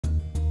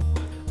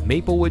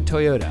Maplewood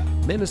Toyota,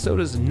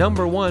 Minnesota's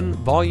 #1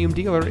 volume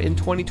dealer in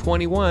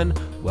 2021,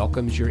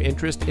 welcomes your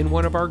interest in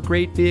one of our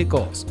great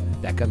vehicles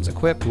that comes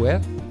equipped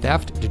with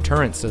theft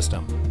deterrent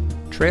system,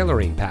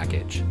 trailering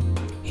package,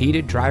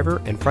 heated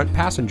driver and front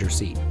passenger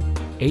seat,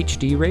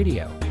 HD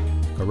radio,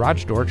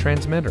 garage door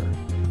transmitter,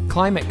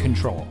 climate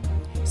control,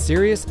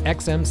 Sirius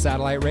XM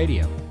satellite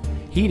radio,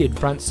 heated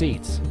front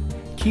seats,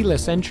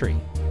 keyless entry,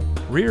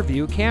 rear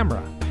view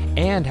camera,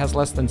 and has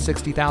less than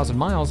 60,000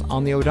 miles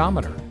on the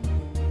odometer.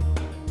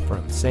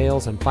 From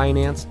sales and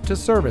finance to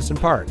service and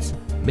parts,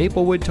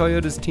 Maplewood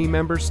Toyota's team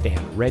members stand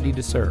ready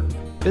to serve.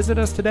 Visit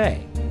us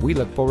today. We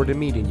look forward to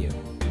meeting you.